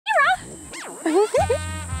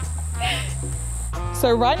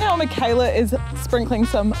So right now Michaela is sprinkling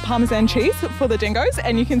some Parmesan cheese for the dingoes,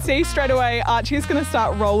 and you can see straight away Archie's going to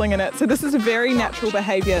start rolling in it. So this is a very natural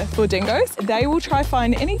behaviour for dingoes. They will try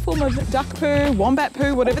find any form of duck poo, wombat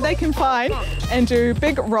poo, whatever they can find, and do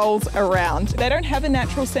big rolls around. They don't have a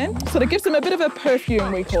natural scent, so it gives them a bit of a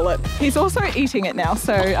perfume, we call it. He's also eating it now,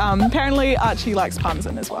 so apparently Archie likes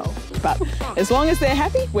Parmesan as well. But as long as they're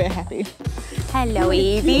happy, we're happy. Hello,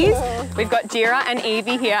 Evies. We've got Jira and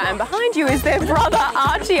Evie here, and behind you is their brother,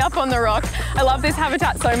 Archie, up on the rock. I love this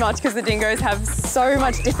habitat so much because the dingoes have so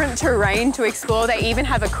much different terrain to explore. They even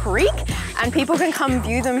have a creek, and people can come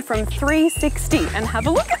view them from 360 and have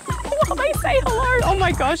a look at them while they say hello. Oh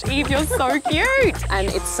my gosh, Eve, you're so cute. And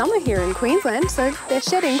it's summer here in Queensland, so they're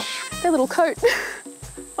shedding their little coat.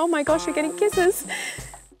 Oh my gosh, you're getting kisses.